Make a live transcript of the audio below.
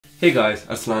Hey guys,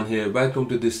 Aslan here. Welcome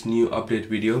to this new update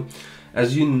video.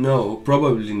 As you know,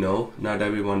 probably know, not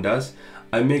everyone does,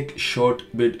 I make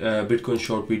Bitcoin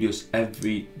short videos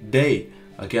every day.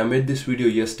 Okay, I made this video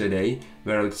yesterday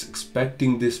where I was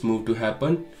expecting this move to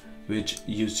happen, which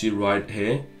you see right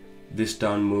here, this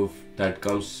down move that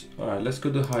comes. Let's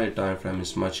go to higher time frame.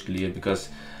 It's much clearer because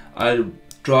I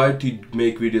try to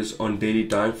make videos on daily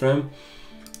time frame.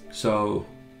 So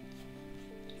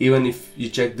even if you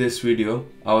check this video,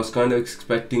 I was kind of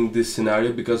expecting this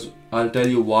scenario, because I'll tell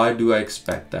you why do I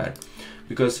expect that.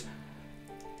 Because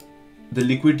the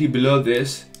liquidity below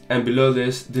this and below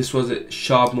this was a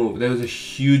sharp move. There was a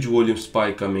huge volume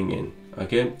spike coming in,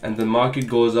 okay, and the market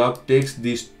goes up, takes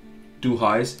these two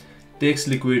highs, takes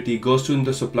liquidity, goes to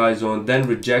the supply zone, then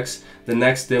rejects. The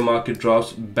next day market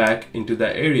drops back into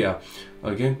that area,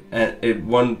 okay, and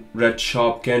one red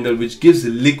sharp candle which gives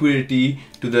liquidity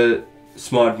to the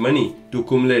smart money to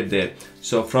accumulate there.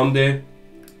 So from there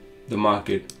the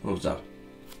market moves up.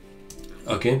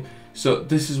 Okay, so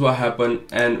this is what happened,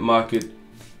 and market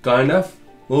kind of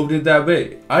moved it that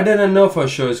way. I didn't know for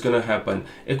sure it's gonna happen.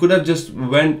 It could have just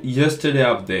went yesterday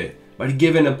up there, but it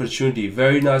gave an opportunity,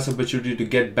 very nice opportunity to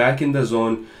get back in the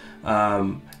zone.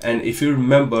 And if you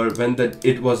remember, when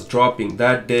it was dropping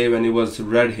that day, when it was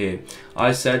red here,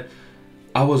 I said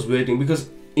I was waiting, because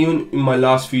even in my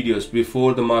last videos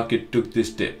before the market took this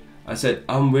dip, I said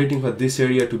I'm waiting for this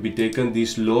area to be taken,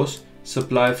 these lows,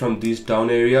 supply from these down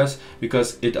areas,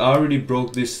 because it already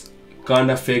broke this,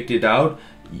 kind of faked it out.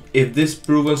 If this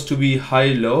proves to be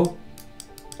high low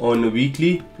on a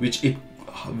weekly, which it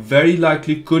very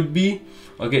likely could be,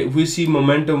 okay, if we see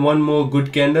momentum, one more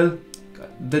good candle,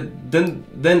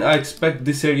 then I expect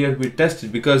this area to be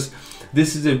tested, because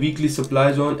this is a weekly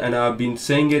supply zone, and I've been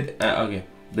saying it. Okay,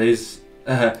 there is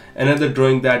another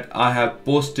drawing that I have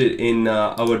posted in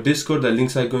our Discord. The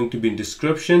links are going to be in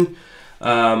description.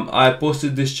 I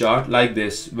posted this chart like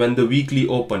this when the weekly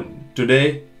opened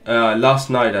today,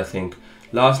 last night. I think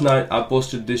last night I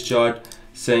posted this chart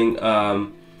saying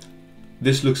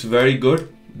this looks very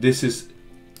good. This is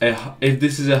if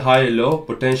this is a high low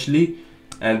potentially,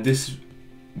 and this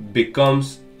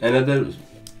becomes another,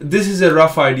 this is a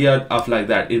rough idea of like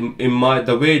that.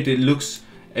 The way it looks,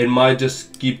 it might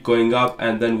just keep going up,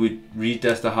 and then we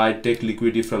retest the high, take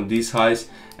liquidity from these highs,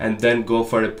 and then go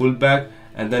for a pullback,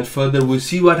 and then further we'll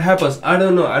see what happens. I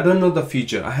don't know the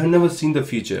future. I have never seen the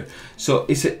future, so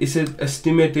it's an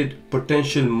estimated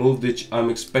potential move which I'm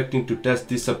expecting to test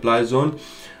this supply zone,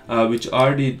 which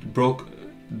already broke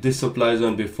this supply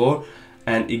zone before,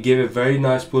 and it gave a very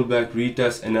nice pullback,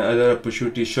 retest, and another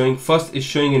opportunity showing. First it's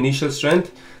showing initial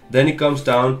strength, then it comes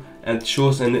down and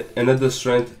shows another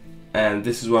strength, and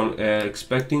this is what I'm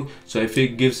expecting. So if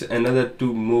it gives another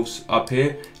two moves up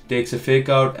here, takes a fake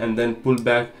out, and then pull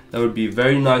back, that would be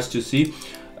very nice to see.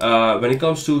 When it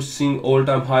comes to seeing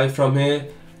all-time high from here,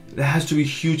 there has to be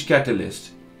huge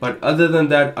catalyst, but other than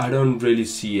that I don't really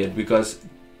see it, because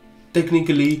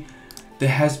technically there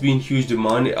has been huge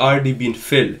demand. It already been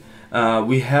filled.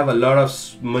 We have a lot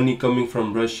of money coming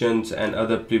from Russians and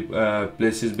other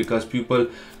places, because people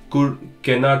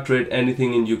cannot trade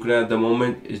anything in Ukraine at the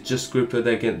moment. It's just crypto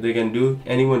they can do.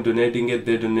 Anyone donating it,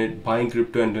 they donate, buying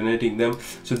crypto and donating them.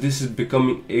 So this is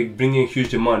bringing a huge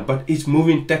demand, but it's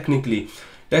moving technically.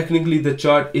 Technically the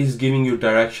chart is giving you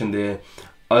direction there,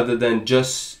 other than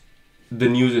just the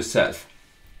news itself.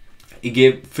 It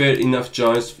gave fair enough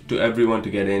chance to everyone to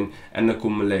get in and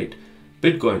accumulate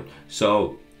Bitcoin.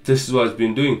 So this is what it's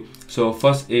been doing. So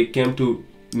first it came to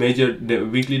major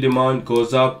weekly demand,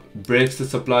 goes up, breaks the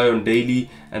supply on daily,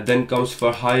 and then comes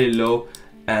for high low,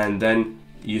 and then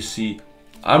you see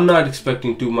I'm not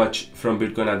expecting too much from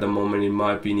Bitcoin at the moment, in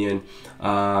my opinion.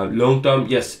 Long term,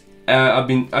 yes,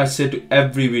 I said to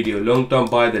every video, long term,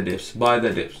 buy the dips,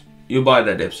 you buy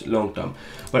the dips long term.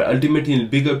 But ultimately, in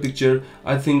bigger picture,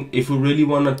 I think if we really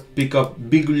want to pick up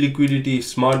big liquidity,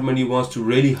 smart money wants to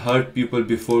really hurt people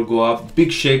before go up, big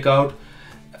shakeout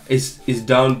is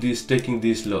down taking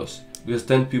these lows, because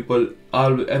then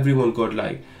everyone got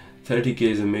like 30k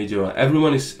is a major one.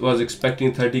 Everyone was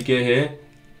expecting 30k here,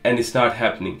 and it's not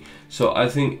happening. So I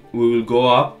think we will go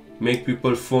up, make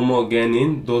people FOMO again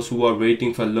in. Those who are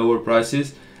waiting for lower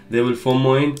prices, they will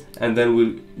FOMO in, and then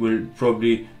we'll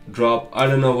probably drop. I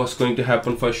don't know what's going to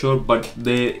happen for sure, but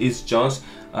there is chance.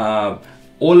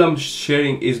 All I'm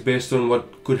sharing is based on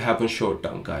what could happen short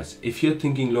term, guys. If you're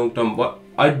thinking long term,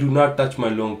 I do not touch my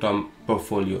long term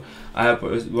portfolio. I have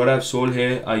what I've sold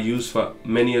here, I use for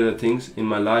many other things in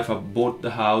my life. I bought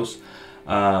the house,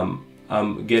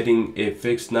 I'm getting a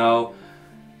fix now.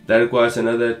 that requires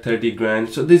another 30 grand.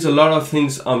 So there's a lot of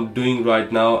things I'm doing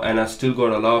right now, and I still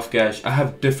got a lot of cash. I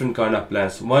have different kind of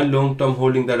plans. One long-term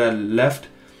holding that I left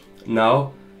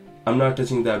now, I'm not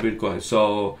touching that Bitcoin.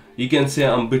 So you can say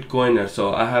I'm Bitcoiner.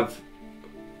 So I have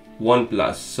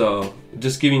 1+. So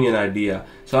just giving an idea.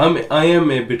 So I am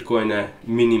a Bitcoiner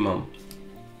minimum.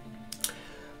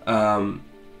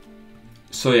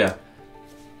 So yeah,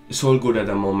 it's all good at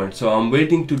the moment. So I'm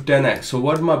waiting to 10x. So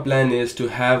what my plan is to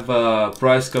have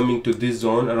price coming to this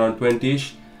zone around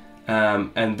 20ish,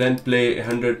 and then play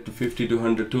 100 to 50 to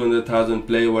 100 200,000,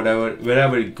 play whatever,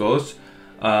 wherever it goes,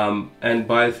 and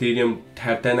buy Ethereum,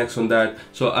 have 10x on that.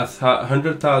 So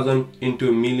 100,000 into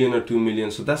a million or 2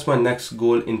 million. So that's my next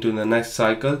goal into the next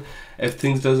cycle. If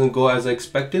things doesn't go as I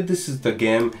expected, this is the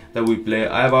game that we play.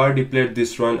 I've already played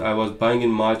this run. I was buying in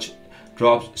March,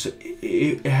 drops. So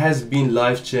it has been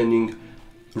life-changing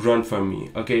run for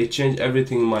me. Okay, it changed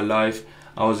everything in my life.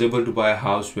 I was able to buy a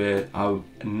house where I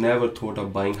never thought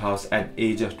of buying house at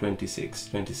age of 26,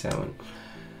 27.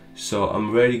 So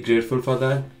I'm very grateful for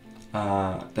that.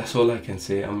 That's all I can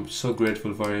say. I'm so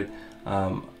grateful for it.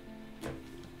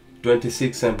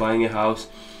 26 and buying a house,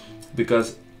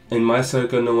 because in my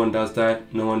circle no one does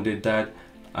that, no one did that,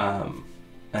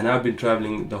 and I've been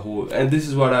traveling the whole, and this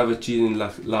is what I've achieved in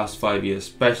last 5 years,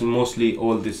 especially mostly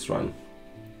all this run.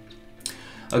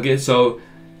 Okay, so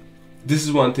this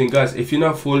is one thing, guys. If you're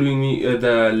not following me,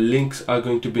 the links are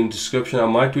going to be in description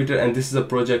on my Twitter, and this is a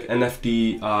project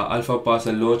NFT Alpha Pass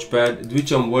and Launchpad,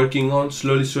 which I'm working on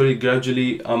slowly,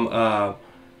 gradually. I'm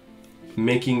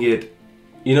making it,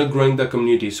 you know, growing the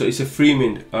community. So it's a free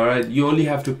mint. All right, you only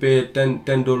have to pay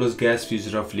 $10 gas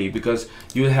fees roughly, because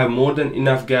you have more than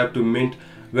enough gap to mint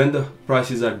when the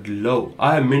prices are low.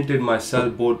 I have minted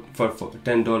myself both for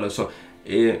 $10. So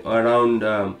around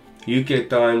UK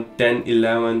time 10,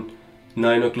 11,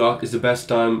 9 o'clock is the best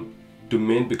time to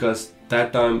mint, because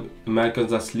that time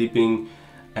Americans are sleeping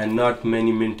and not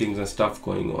many mintings and stuff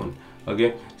going on.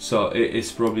 Okay, so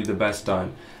it's probably the best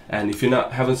time. And if you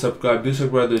haven't subscribed, do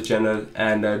subscribe to the channel,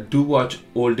 and do watch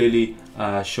all daily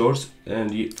shorts.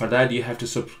 And for that you have to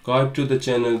subscribe to the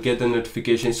channel, get the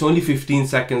notification. It's only 15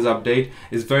 seconds update.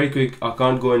 It's very quick. I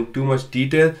can't go in too much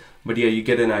detail, but yeah, you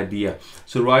get an idea.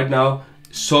 So right now,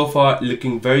 so far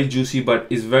looking very juicy, but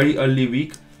it's very early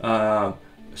week,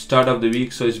 start of the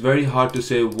week, so it's very hard to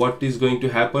say what is going to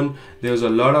happen. There's a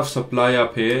lot of supply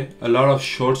up here, a lot of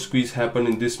short squeeze happen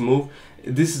in this move.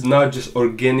 This is not just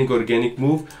organic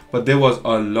move, but there was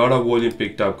a lot of volume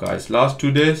picked up, guys. Last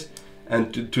 2 days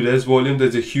and today's volume,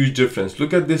 there's a huge difference.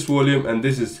 Look at this volume, and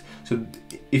this is, so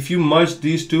if you merge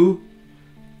these two,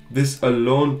 this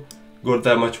alone got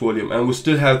that much volume, and we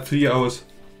still have 3 hours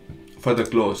for the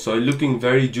close. So looking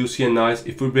very juicy and nice.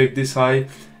 If we break this high,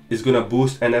 it's gonna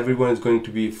boost, and everyone is going to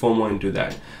be FOMO into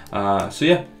that. So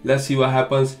yeah, let's see what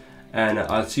happens, and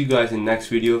I'll see you guys in next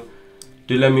video.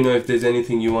 Do let me know if there's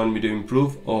anything you want me to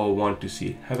improve or want to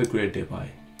see. Have a great day.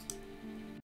 Bye.